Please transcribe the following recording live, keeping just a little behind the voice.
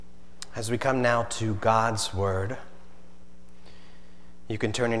As we come now to God's Word, you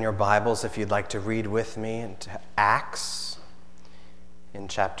can turn in your Bibles if you'd like to read with me into Acts in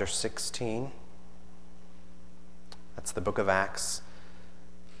chapter 16. That's the book of Acts,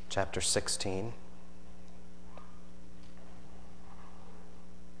 chapter 16.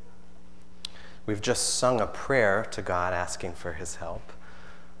 We've just sung a prayer to God asking for his help.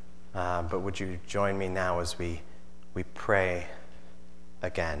 But would you join me now as we pray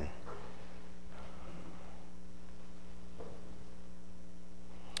again?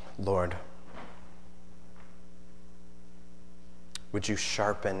 Lord, would you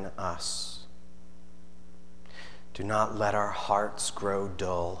sharpen us? Do not let our hearts grow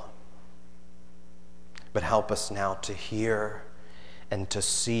dull, but help us now to hear and to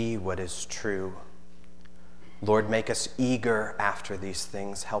see what is true. Lord, make us eager after these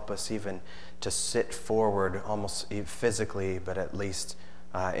things. Help us even to sit forward, almost physically, but at least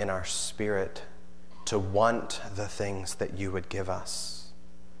in our spirit, to want the things that you would give us.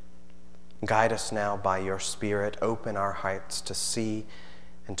 Guide us now by your Spirit. Open our hearts to see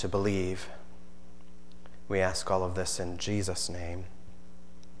and to believe. We ask all of this in Jesus' name.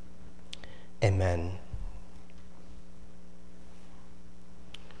 Amen.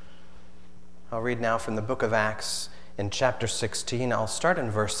 I'll read now from the book of Acts in chapter 16. I'll start in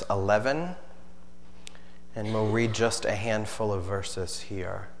verse 11, and we'll read just a handful of verses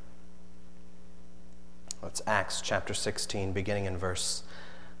here. It's Acts chapter 16, beginning in verse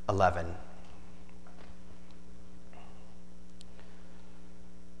 11.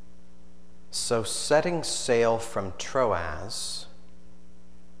 So setting sail from Troas,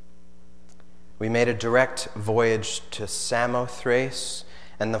 we made a direct voyage to Samothrace,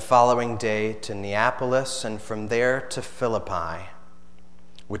 and the following day to Neapolis, and from there to Philippi,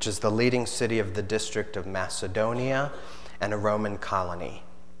 which is the leading city of the district of Macedonia and a Roman colony.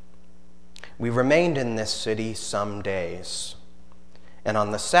 We remained in this city some days, and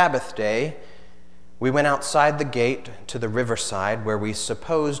on the Sabbath day, we went outside the gate to the riverside where we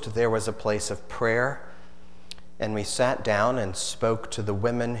supposed there was a place of prayer, and we sat down and spoke to the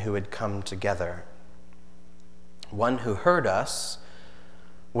women who had come together. One who heard us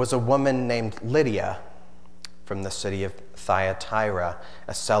was a woman named Lydia from the city of Thyatira,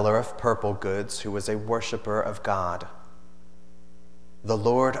 a seller of purple goods who was a worshiper of God. The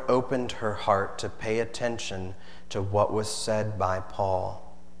Lord opened her heart to pay attention to what was said by Paul.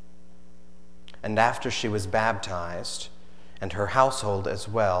 And after she was baptized, and her household as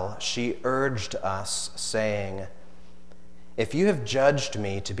well, she urged us, saying, "If you have judged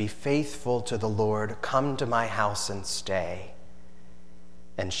me to be faithful to the Lord, come to my house and stay."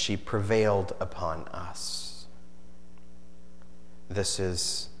 And she prevailed upon us. This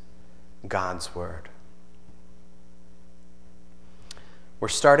is God's word. We're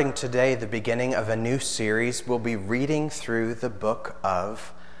starting today the beginning of a new series. We'll be reading through the book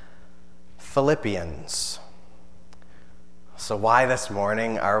of Philippians. So why this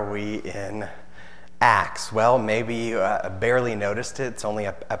morning are we in Acts? Well, maybe you barely noticed it. It's only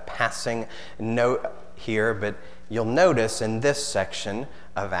a passing note here, but you'll notice in this section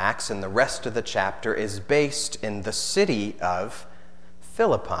of Acts, and the rest of the chapter is based in the city of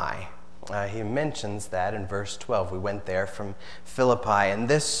Philippi. He mentions that in verse 12. We went there from Philippi, and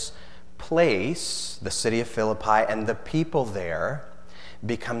this place, the city of Philippi, and the people there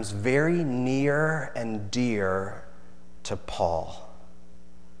becomes very near and dear to Paul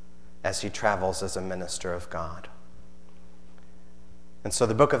as he travels as a minister of God. And so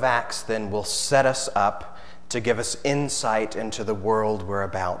the book of Acts then will set us up to give us insight into the world we're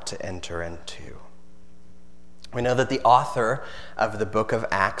about to enter into. We know that the author of the book of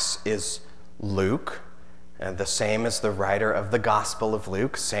Acts is Luke, the same as the writer of the Gospel of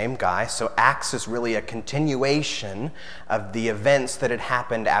Luke, same guy. So Acts is really a continuation of the events that had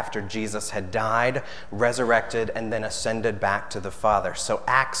happened after Jesus had died, resurrected, and then ascended back to the Father. So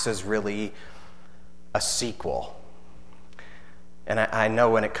Acts is really a sequel. And I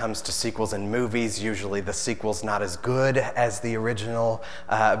know when it comes to sequels in movies, usually the sequel's not as good as the original,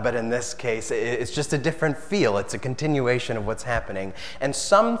 but in this case, it's just a different feel. It's a continuation of what's happening. And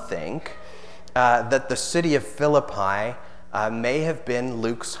some think that the city of Philippi may have been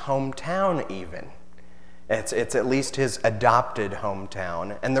Luke's hometown even. It's at least his adopted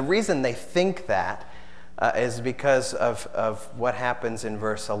hometown. And the reason they think that is because of what happens in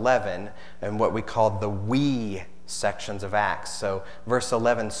verse 11 and what we call the we sections of Acts. So verse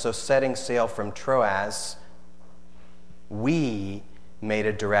 11, so setting sail from Troas, we made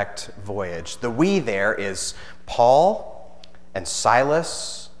a direct voyage. The we there is Paul and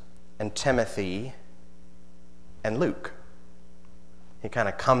Silas and Timothy and Luke. He kind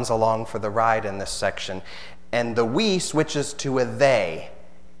of comes along for the ride in this section. And the we switches to a they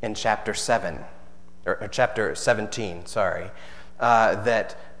in chapter 7, or chapter 17,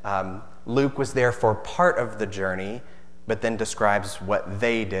 that Luke was there for part of the journey, but then describes what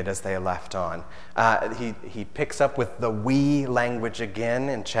they did as they left on. He picks up with the we language again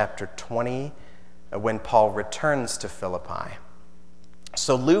in chapter 20 when Paul returns to Philippi.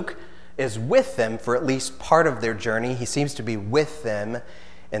 So Luke is with them for at least part of their journey. He seems to be with them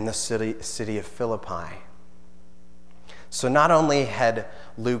in the city of Philippi. So not only had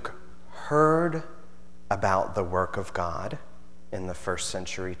Luke heard about the work of God in the first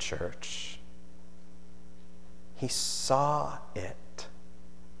century church, he saw it.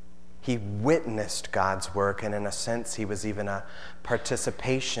 He witnessed God's work, and in a sense, he was even a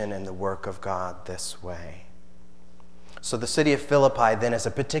participation in the work of God this way. So the city of Philippi then is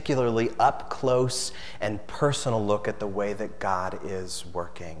a particularly up-close and personal look at the way that God is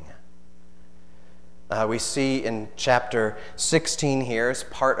working. We see in chapter 16 here as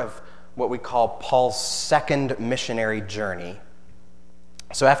part of what we call Paul's second missionary journey.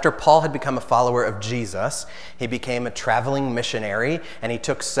 So after Paul had become a follower of Jesus, he became a traveling missionary, and he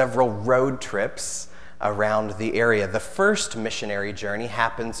took several road trips around the area. The first missionary journey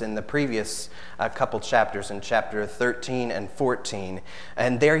happens in the previous couple chapters, in chapter 13 and 14.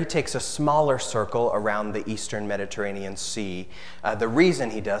 And there he takes a smaller circle around the eastern Mediterranean Sea. The reason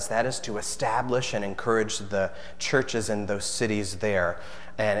he does that is to establish and encourage the churches in those cities there.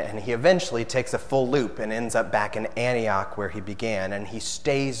 And he eventually takes a full loop and ends up back in Antioch where he began, and he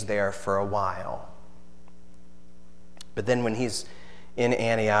stays there for a while. But then when he's in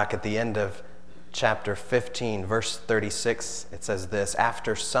Antioch at the end of chapter 15, verse 36, it says this: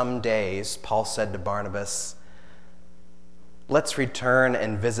 "After some days, Paul said to Barnabas, 'Let's return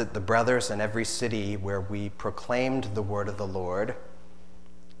and visit the brothers in every city where we proclaimed the word of the Lord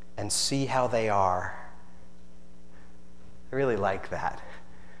and see how they are.'" I really like that.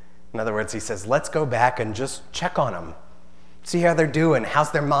 In other words, he says, let's go back and just check on them. See how they're doing.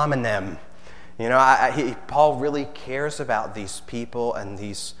 How's their mom and them? You know, Paul really cares about these people and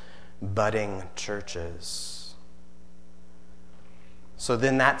these budding churches. So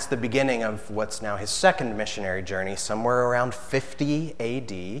then that's the beginning of what's now his second missionary journey. Somewhere around 50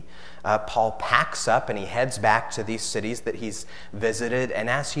 A.D., Paul packs up and he heads back to these cities that he's visited. And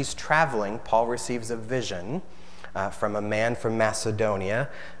as he's traveling, Paul receives a vision from a man from Macedonia.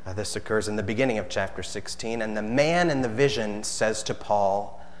 This occurs in the beginning of chapter 16. And the man in the vision says to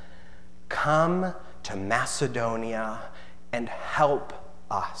Paul, "Come to Macedonia and help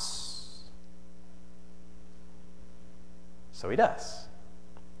us." So he does.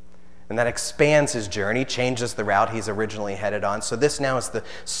 And that expands his journey, changes the route he's originally headed on. So this now is the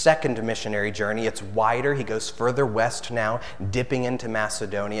second missionary journey. It's wider. He goes further west now, dipping into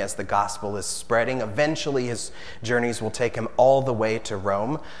Macedonia as the gospel is spreading. Eventually his journeys will take him all the way to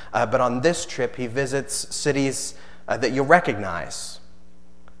Rome. But on this trip, he visits cities that you'll recognize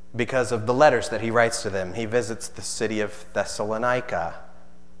because of the letters that he writes to them. He visits the city of Thessalonica,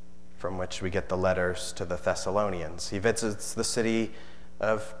 from which we get the letters to the Thessalonians. He visits the city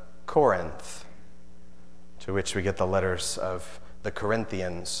of Corinth, to which we get the letters of the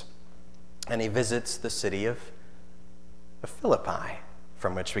Corinthians. And he visits the city of Philippi,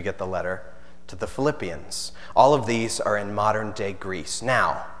 from which we get the letter to the Philippians. All of these are in modern-day Greece.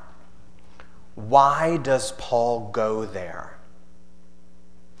 Now, why does Paul go there?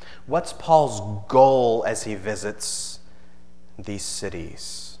 What's Paul's goal as he visits these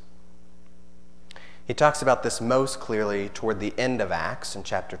cities? He talks about this most clearly toward the end of Acts in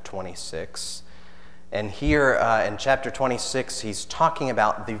chapter 26. And here in chapter 26, he's talking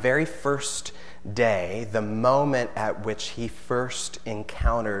about the very first day, the moment at which he first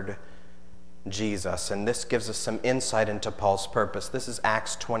encountered Jesus. And this gives us some insight into Paul's purpose. This is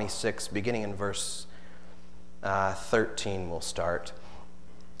Acts 26, beginning in verse 13 we'll start.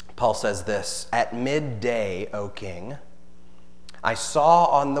 Paul says this: "At midday, O king, I saw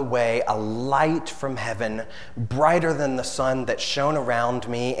on the way a light from heaven, brighter than the sun, that shone around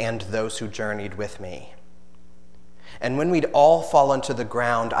me and those who journeyed with me. And when we'd all fallen to the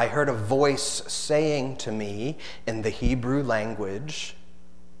ground, I heard a voice saying to me in the Hebrew language,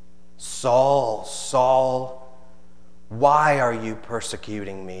 'Saul, Saul, why are you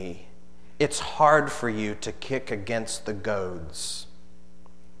persecuting me? It's hard for you to kick against the goads.'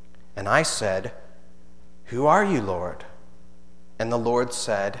 And I said, 'Who are you, Lord?' And the Lord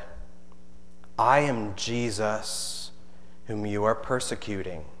said, 'I am Jesus, whom you are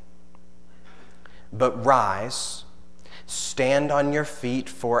persecuting. But rise, stand on your feet,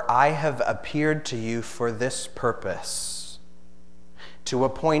 for I have appeared to you for this purpose, to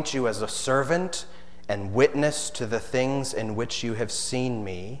appoint you as a servant and witness to the things in which you have seen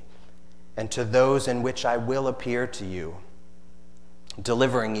me, and to those in which I will appear to you,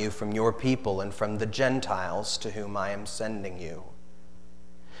 delivering you from your people and from the Gentiles to whom I am sending you,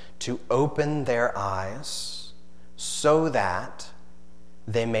 to open their eyes so that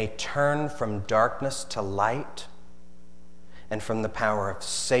they may turn from darkness to light and from the power of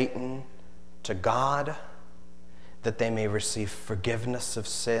Satan to God, that they may receive forgiveness of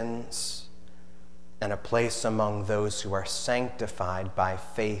sins and a place among those who are sanctified by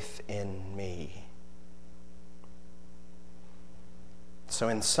faith in me. So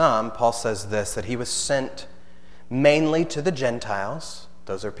in sum, Paul says this, that he was sent mainly to the Gentiles.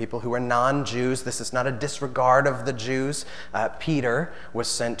 Those are people who are non-Jews. This is not a disregard of the Jews. Peter was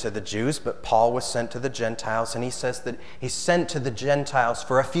sent to the Jews, but Paul was sent to the Gentiles. And he says that he's sent to the Gentiles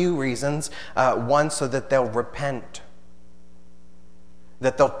for a few reasons. One, so that they'll repent,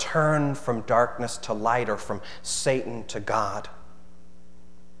 that they'll turn from darkness to light or from Satan to God.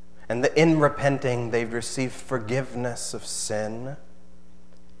 And that in repenting, they've received forgiveness of sin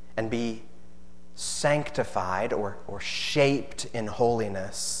and be sanctified or shaped in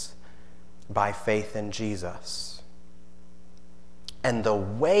holiness by faith in Jesus. And the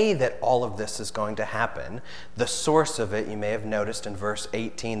way that all of this is going to happen, the source of it, you may have noticed in verse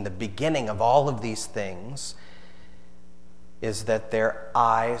 18, the beginning of all of these things is that their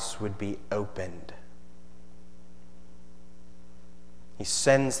eyes would be opened. He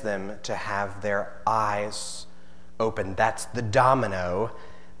sends them to have their eyes opened. That's the domino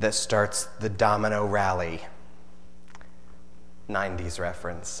that starts the domino rally. 90s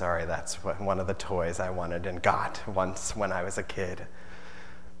reference. Sorry, that's one of the toys I wanted and got once when I was a kid.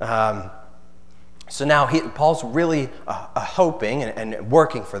 So now Paul's really hoping and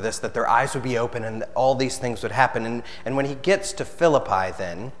working for this, that their eyes would be open and all these things would happen. And when he gets to Philippi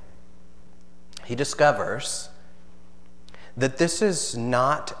then, he discovers that this is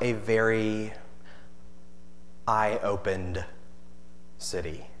not a very eye-opened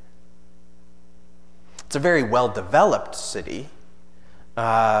city. It's a very well-developed city.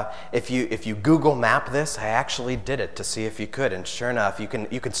 If you Google map this, I actually did it to see if you could, and sure enough, you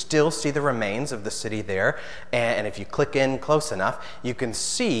can still see the remains of the city there. And if you click in close enough, you can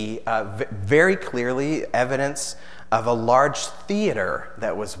see very clearly evidence of a large theater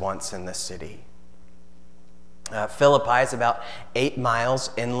that was once in the city. Philippi is about 8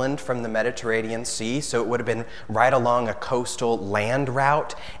 miles inland from the Mediterranean Sea, so it would have been right along a coastal land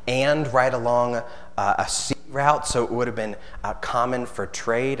route and right along a sea route, so it would have been common for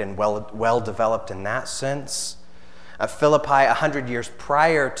trade and well developed in that sense. Philippi, 100 years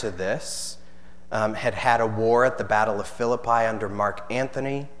prior to this, had a war at the Battle of Philippi under Mark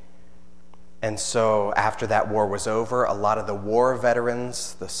Antony. And so after that war was over, a lot of the war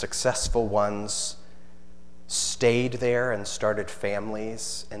veterans, the successful ones, stayed there and started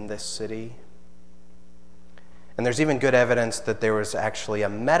families in this city. And there's even good evidence that there was actually a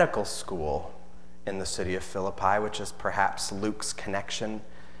medical school in the city of Philippi, which is perhaps Luke's connection,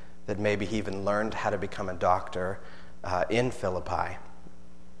 that maybe he even learned how to become a doctor in Philippi.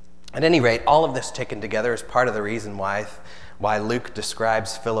 At any rate, all of this taken together is part of the reason why Luke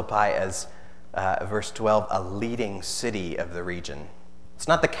describes Philippi as, verse 12, a leading city of the region. It's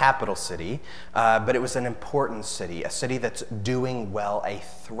not the capital city, but it was an important city, a city that's doing well, a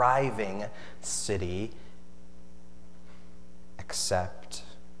thriving city, except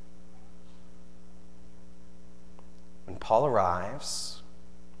when Paul arrives,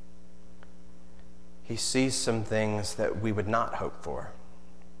 he sees some things that we would not hope for.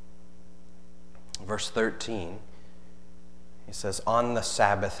 Verse 13, he says, on the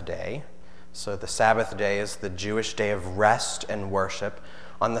Sabbath day. So the Sabbath day is the Jewish day of rest and worship.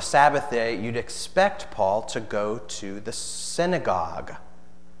 On the Sabbath day, you'd expect Paul to go to the synagogue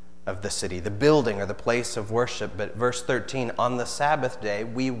of the city, the building or the place of worship. But verse 13, on the Sabbath day,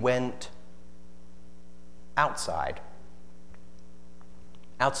 we went outside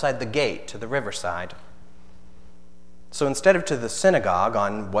the gate to the riverside. So instead of to the synagogue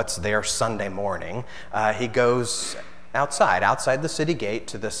on what's there Sunday morning, he goes outside the city gate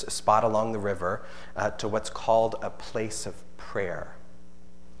to this spot along the river, to what's called a place of prayer.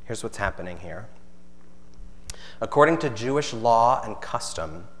 Here's what's happening here. According to Jewish law and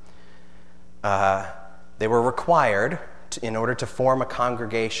custom, they were required, in order to form a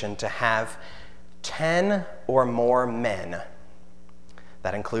congregation, to have 10 or more men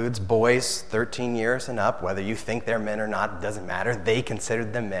That includes boys 13 years and up. Whether you think they're men or not, it doesn't matter. They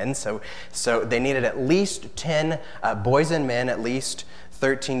considered them men. So they needed at least 10 boys and men, at least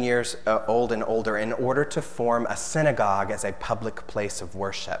 13 years old and older, in order to form a synagogue as a public place of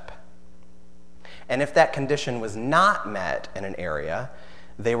worship. And if that condition was not met in an area,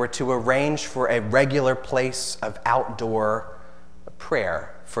 they were to arrange for a regular place of outdoor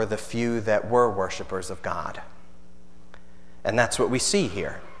prayer for the few that were worshipers of God. And that's what we see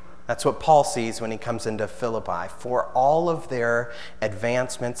here. That's what Paul sees when he comes into Philippi. For all of their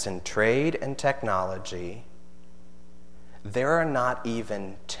advancements in trade and technology, there are not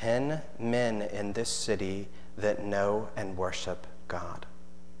even 10 men in this city that know and worship God.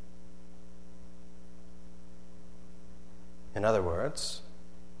 In other words,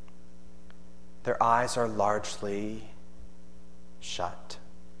 their eyes are largely shut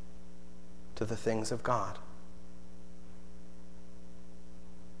to the things of God.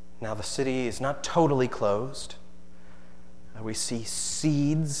 Now, the city is not totally closed. We see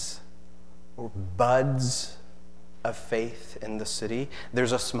seeds or buds of faith in the city.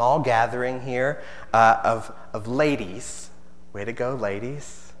 There's a small gathering here of ladies, way to go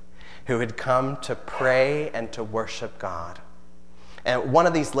ladies, who had come to pray and to worship God. And one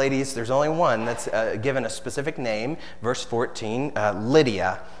of these ladies, there's only one that's given a specific name, verse 14,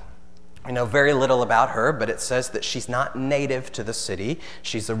 Lydia. I know very little about her, but it says that she's not native to the city.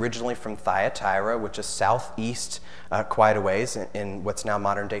 She's originally from Thyatira, which is southeast quite a ways in what's now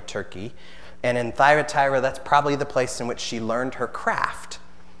modern-day Turkey. And in Thyatira, that's probably the place in which she learned her craft,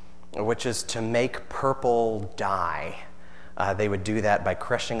 which is to make purple dye. They would do that by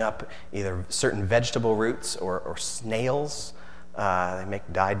crushing up either certain vegetable roots or snails. They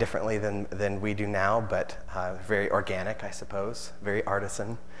make dye differently than we do now, but very organic, I suppose, very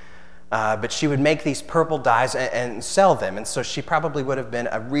artisan. But she would make these purple dyes and sell them, and so she probably would have been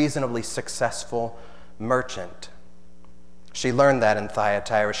a reasonably successful merchant. She learned that in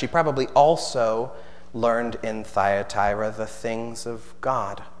Thyatira. She probably also learned in Thyatira the things of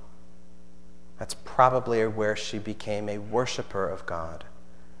God. That's probably where she became a worshiper of God.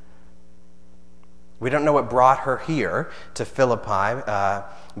 We don't know what brought her here to Philippi,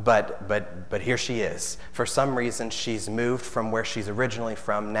 but here she is. For some reason, she's moved from where she's originally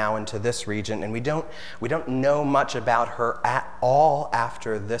from now into this region, and we don't know much about her at all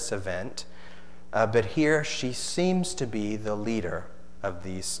after this event. But here she seems to be the leader of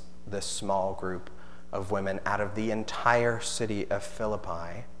this small group of women out of the entire city of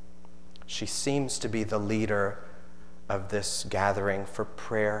Philippi. She seems to be the leader of this gathering for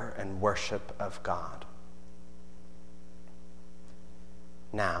prayer and worship of God.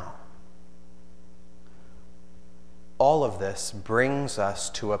 Now, all of this brings us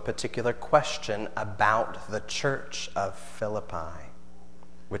to a particular question about the church of Philippi,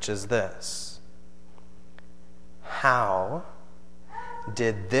 which is this: how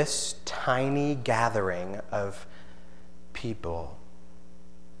did this tiny gathering of people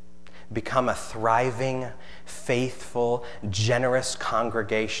become a thriving, faithful, generous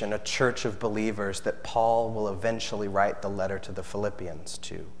congregation, a church of believers that Paul will eventually write the letter to the Philippians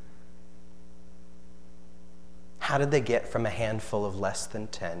to? How did they get from a handful of less than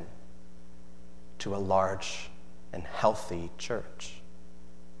 10 to a large and healthy church?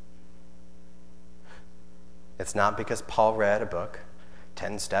 It's not because Paul read a book,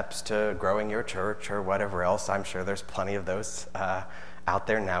 10 Steps to Growing Your Church or whatever else. I'm sure there's plenty of those out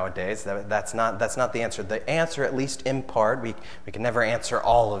there nowadays. That's not the answer. The answer, at least in part, we can never answer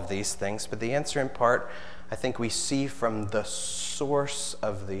all of these things, but the answer in part, I think we see from the source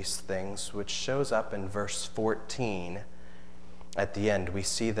of these things, which shows up in verse 14 at the end. We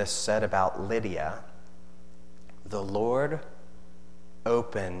see this said about Lydia: the Lord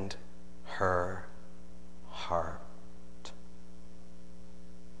opened her heart.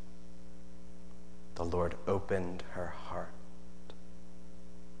 The Lord opened her heart.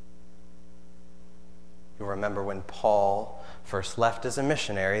 You'll remember when Paul first left as a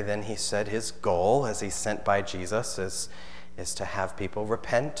missionary, then he said his goal as he's sent by Jesus is to have people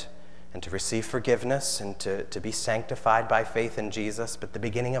repent and to receive forgiveness and to be sanctified by faith in Jesus. But the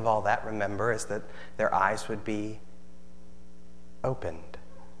beginning of all that, remember, is that their eyes would be opened.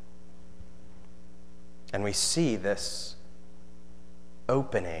 And we see this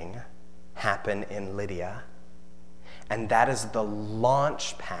opening happen in Lydia, and that is the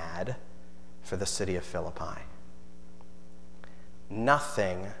launch pad for the city of Philippi.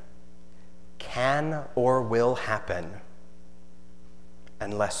 Nothing can or will happen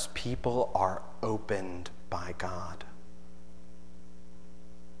unless people are opened by God.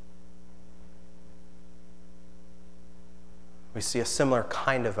 We see a similar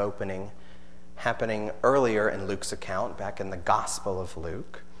kind of opening happening earlier in Luke's account, back in the Gospel of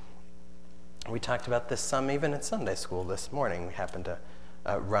Luke. We talked about this some even in Sunday school this morning. We happened to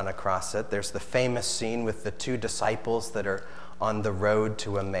run across it. There's the famous scene with the two disciples that are on the road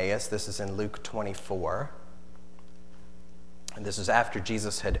to Emmaus. This is in Luke 24. And this is after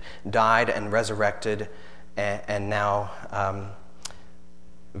Jesus had died and resurrected, and now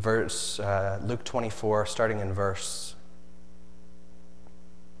Luke 24, starting in verse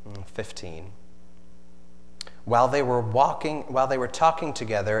 15. While they were talking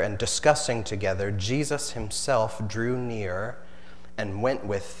together and discussing together, Jesus himself drew near and went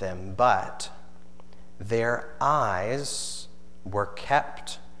with them, but their eyes were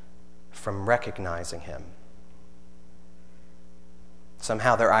kept from recognizing him.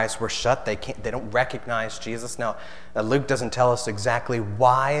 Somehow their eyes were shut. They don't recognize Jesus. Now, Luke doesn't tell us exactly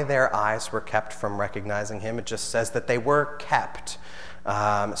why their eyes were kept from recognizing him. It just says that they were kept.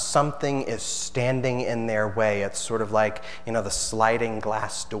 Something is standing in their way. It's sort of like, the sliding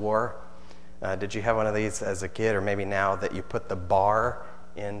glass door. Did you have one of these as a kid, or maybe now, that you put the bar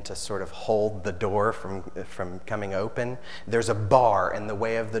in to sort of hold the door from coming open? There's a bar in the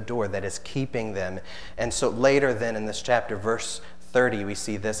way of the door that is keeping them. And so later then in this chapter, verse 30, we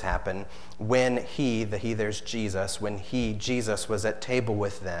see this happen. When there's Jesus, when Jesus was at table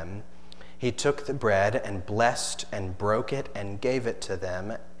with them, he took the bread and blessed and broke it and gave it to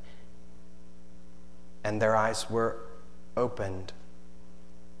them, and their eyes were opened.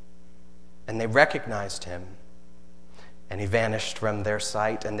 And they recognized him, and he vanished from their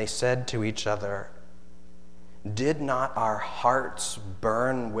sight, and they said to each other, "Did not our hearts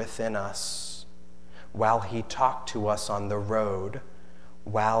burn within us while he talked to us on the road,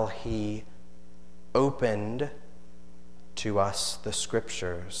 while he opened to us the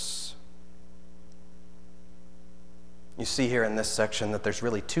scriptures?" You see here in this section that there's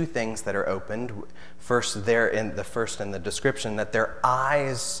really two things that are opened. First in the description, that their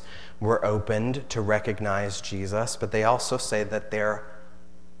eyes were opened to recognize Jesus, but they also say that their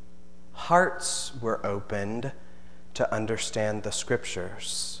hearts were opened to understand the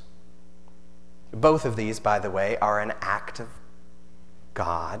scriptures. Both of these, by the way, are an act of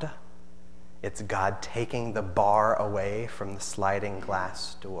God. It's God taking the bar away from the sliding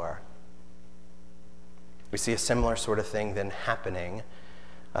glass door. We see a similar sort of thing then happening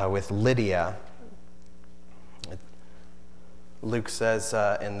with Lydia. Luke says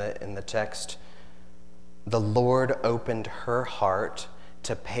in the text, the Lord opened her heart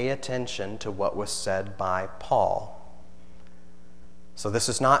to pay attention to what was said by Paul. So this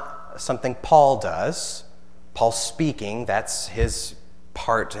is not something Paul does. Paul's speaking, that's his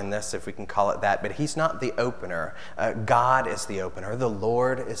part in this, if we can call it that, but he's not the opener. God is the opener. The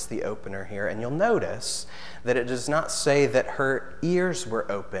Lord is the opener here. And you'll notice that it does not say that her ears were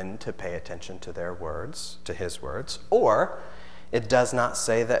open to pay attention to their words, to his words, or it does not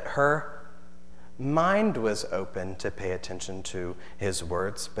say that her mind was open to pay attention to his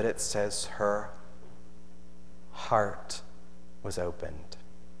words, but it says her heart was opened.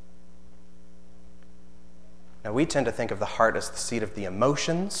 Now, we tend to think of the heart as the seat of the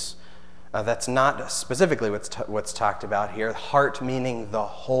emotions. That's not specifically what's talked about here. Heart meaning the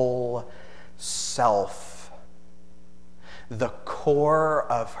whole self. The core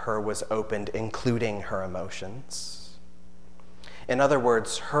of her was opened, including her emotions. In other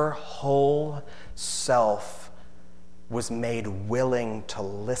words, her whole self was made willing to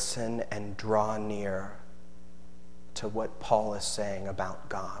listen and draw near to what Paul is saying about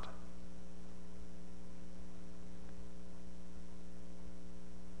God.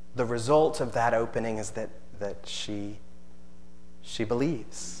 The result of that opening is that she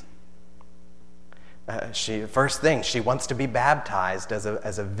believes. First thing, she wants to be baptized as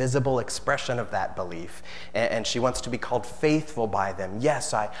a visible expression of that belief. And she wants to be called faithful by them.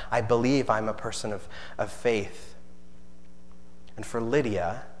 Yes, I believe I'm a person of faith. And for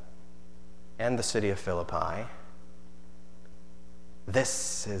Lydia and the city of Philippi,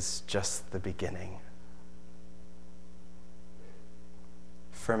 this is just the beginning.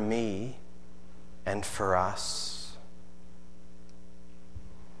 For me and for us,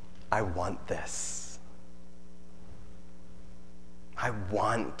 I want this. I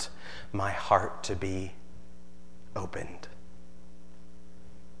want my heart to be opened.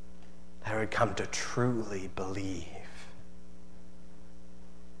 That I would come to truly believe.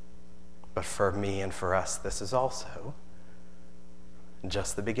 But for me and for us, this is also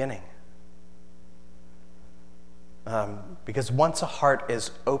just the beginning. Because once a heart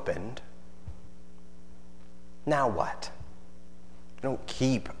is opened, now what? You don't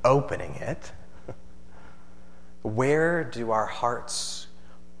keep opening it. Where do our hearts,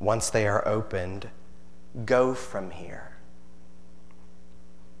 once they are opened, go from here?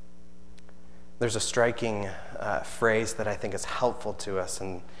 There's a striking phrase that I think is helpful to us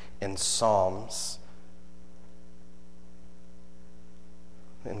in Psalms.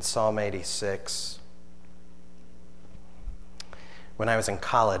 In Psalm 86, when I was in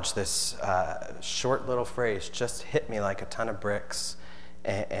college, this short little phrase just hit me like a ton of bricks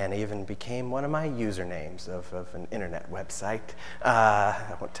and even became one of my usernames of an internet website.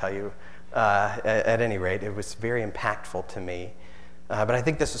 I won't tell you. At any rate, it was very impactful to me. But I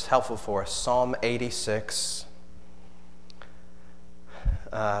think this is helpful for us. Psalm 86,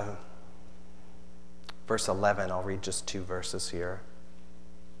 verse 11. I'll read just 2 verses here.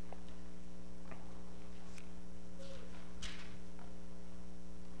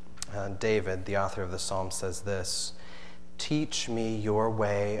 David, the author of the psalm, says this: "Teach me your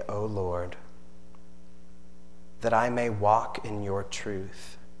way, O Lord, that I may walk in your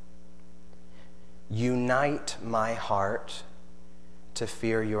truth. Unite my heart to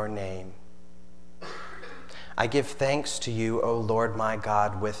fear your name. I give thanks to you, O Lord my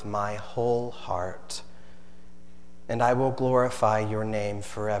God, with my whole heart, and I will glorify your name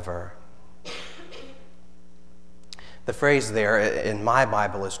forever." The phrase there in my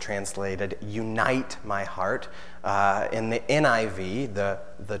Bible is translated, "unite my heart." In the NIV,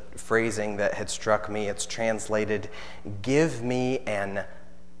 the phrasing that had struck me, it's translated, "give me an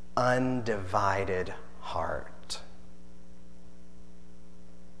undivided heart."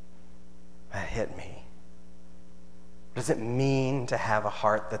 That hit me. What does it mean to have a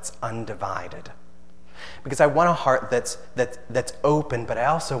heart that's undivided? Because I want a heart that's open, but I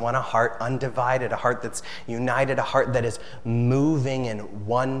also want a heart undivided, a heart that's united, a heart that is moving in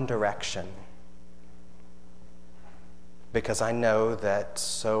one direction. Because I know that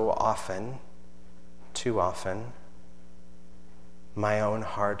so often, too often, my own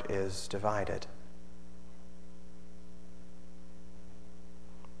heart is divided.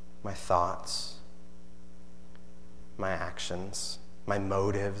 My thoughts, my actions, my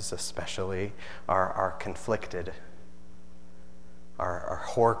motives especially, are conflicted, are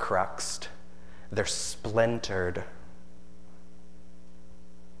horcruxed, they're splintered.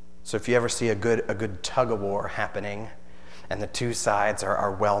 So if you ever see a good tug-of-war happening, and the two sides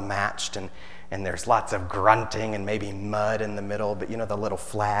are well matched, and there's lots of grunting and maybe mud in the middle, but you know the little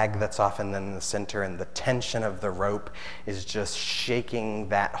flag that's often in the center, and the tension of the rope is just shaking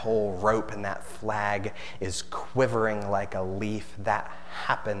that whole rope, and that flag is quivering like a leaf. That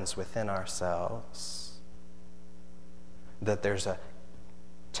happens within ourselves. That there's a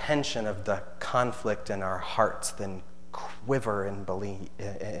tension of the conflict in our hearts, then quiver in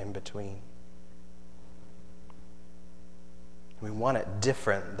between. We want it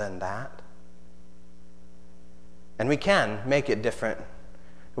different than that. And we can make it different.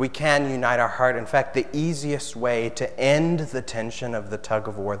 We can unite our heart. In fact, the easiest way to end the tension of the tug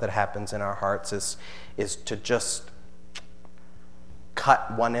of war that happens in our hearts is to just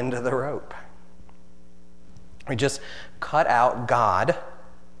cut one end of the rope. We just cut out God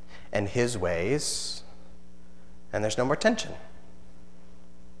and his ways, and there's no more tension.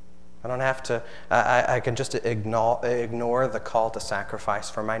 I don't have to, I can just ignore the call to sacrifice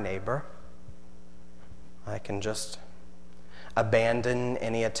for my neighbor. I can just abandon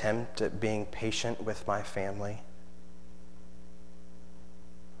any attempt at being patient with my family.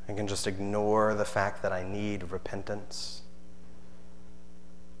 I can just ignore the fact that I need repentance.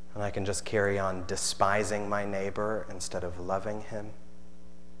 And I can just carry on despising my neighbor instead of loving him.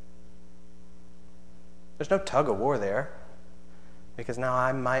 There's no tug of war there, because now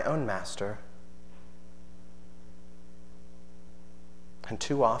I'm my own master. And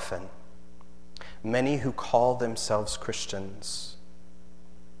too often, many who call themselves Christians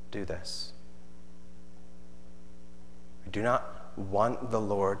do this. We do not want the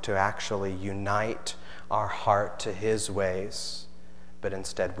Lord to actually unite our heart to his ways, but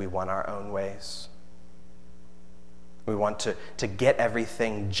instead we want our own ways. We want to get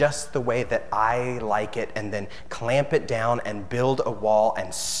everything just the way that I like it, and then clamp it down and build a wall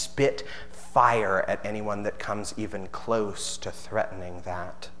and spit fire at anyone that comes even close to threatening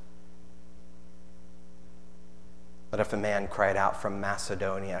that. But if a man cried out from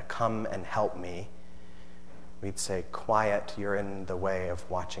Macedonia, "Come and help me," we'd say, "Quiet, you're in the way of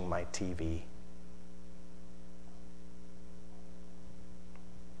watching my TV."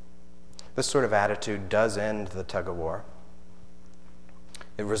 This sort of attitude does end the tug-of-war.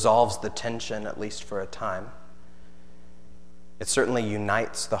 It resolves the tension, at least for a time. It certainly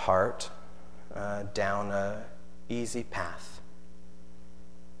unites the heart down an easy path.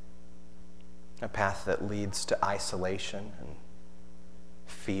 a path that leads to isolation and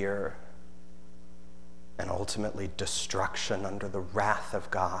fear and ultimately destruction under the wrath of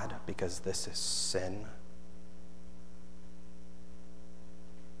God, because this is sin.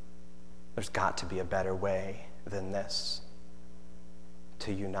 There's got to be a better way than this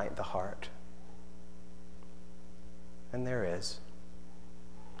to unite the heart. And there is.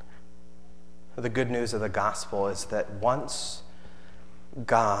 The good news of the gospel is that once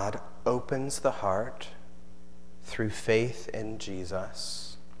God opens the heart through faith in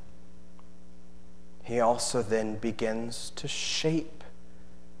Jesus, he also then begins to shape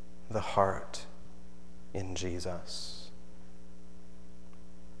the heart in Jesus.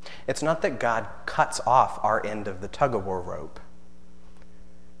 It's not that God cuts off our end of the tug-of-war rope.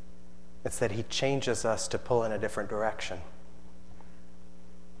 It's that he changes us to pull in a different direction.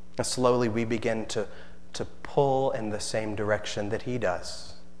 And slowly we begin to pull in the same direction that he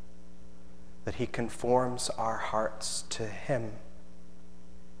does. That he conforms our hearts to him.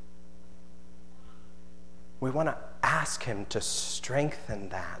 We want to ask him to strengthen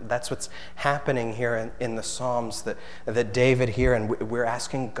that. That's what's happening here in the Psalms that David here, and we're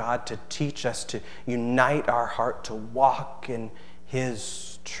asking God to teach us to unite our heart, to walk in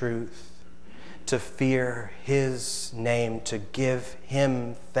his truth, to fear his name, to give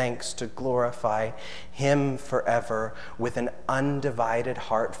him thanks, to glorify him forever with an undivided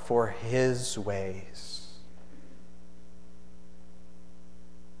heart for his ways.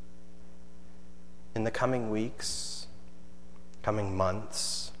 In the coming weeks, coming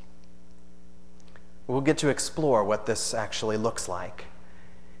months, we'll get to explore what this actually looks like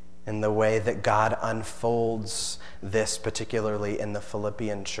in the way that God unfolds this, particularly in the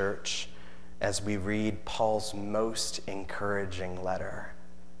Philippian church, as we read Paul's most encouraging letter.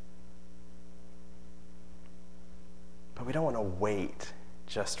 But we don't want to wait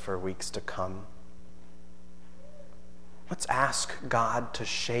just for weeks to come. Let's ask God to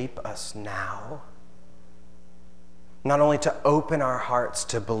shape us now. Not only to open our hearts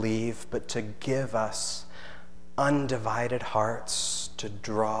to believe, but to give us undivided hearts to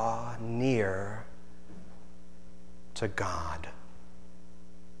draw near to God.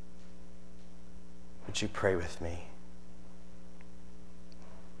 Would you pray with me?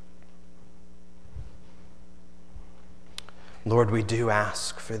 Lord, we do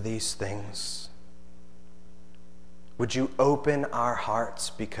ask for these things. Would you open our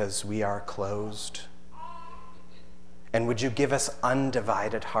hearts because we are closed? And would you give us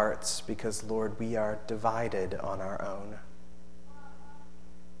undivided hearts because, Lord, we are divided on our own.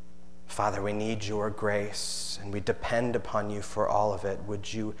 Father, we need your grace and we depend upon you for all of it.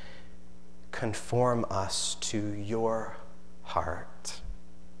 Would you conform us to your heart?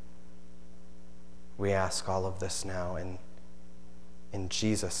 We ask all of this now in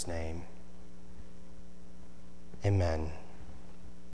Jesus' name. Amen.